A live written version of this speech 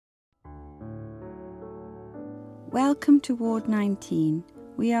Welcome to Ward 19.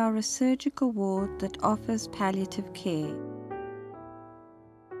 We are a surgical ward that offers palliative care.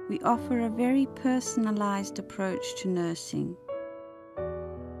 We offer a very personalized approach to nursing.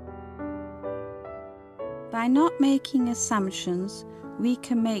 By not making assumptions, we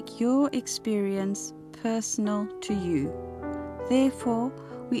can make your experience personal to you. Therefore,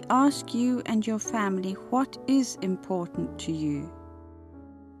 we ask you and your family what is important to you.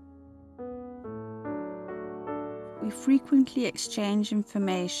 We frequently exchange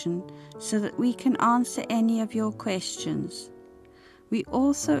information so that we can answer any of your questions. We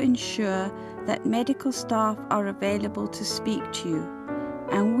also ensure that medical staff are available to speak to you,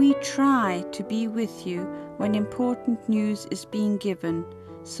 and we try to be with you when important news is being given,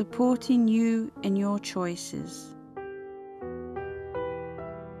 supporting you in your choices.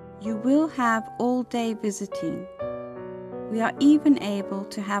 You will have all-day visiting. We are even able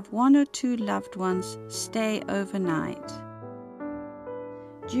to have 1 or 2 loved ones stay overnight.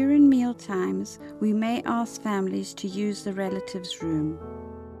 During meal times, we may ask families to use the relatives' room.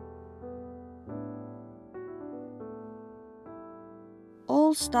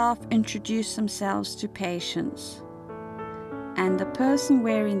 All staff introduce themselves to patients, and the person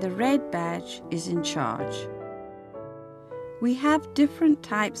wearing the red badge is in charge. We have different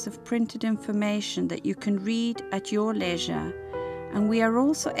types of printed information that you can read at your leisure, and we are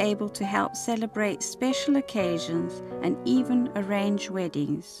also able to help celebrate special occasions and even arrange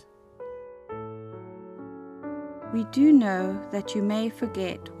weddings. We do know that you may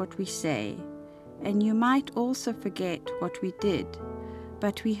forget what we say, and you might also forget what we did,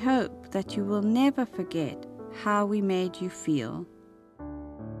 but we hope that you will never forget how we made you feel.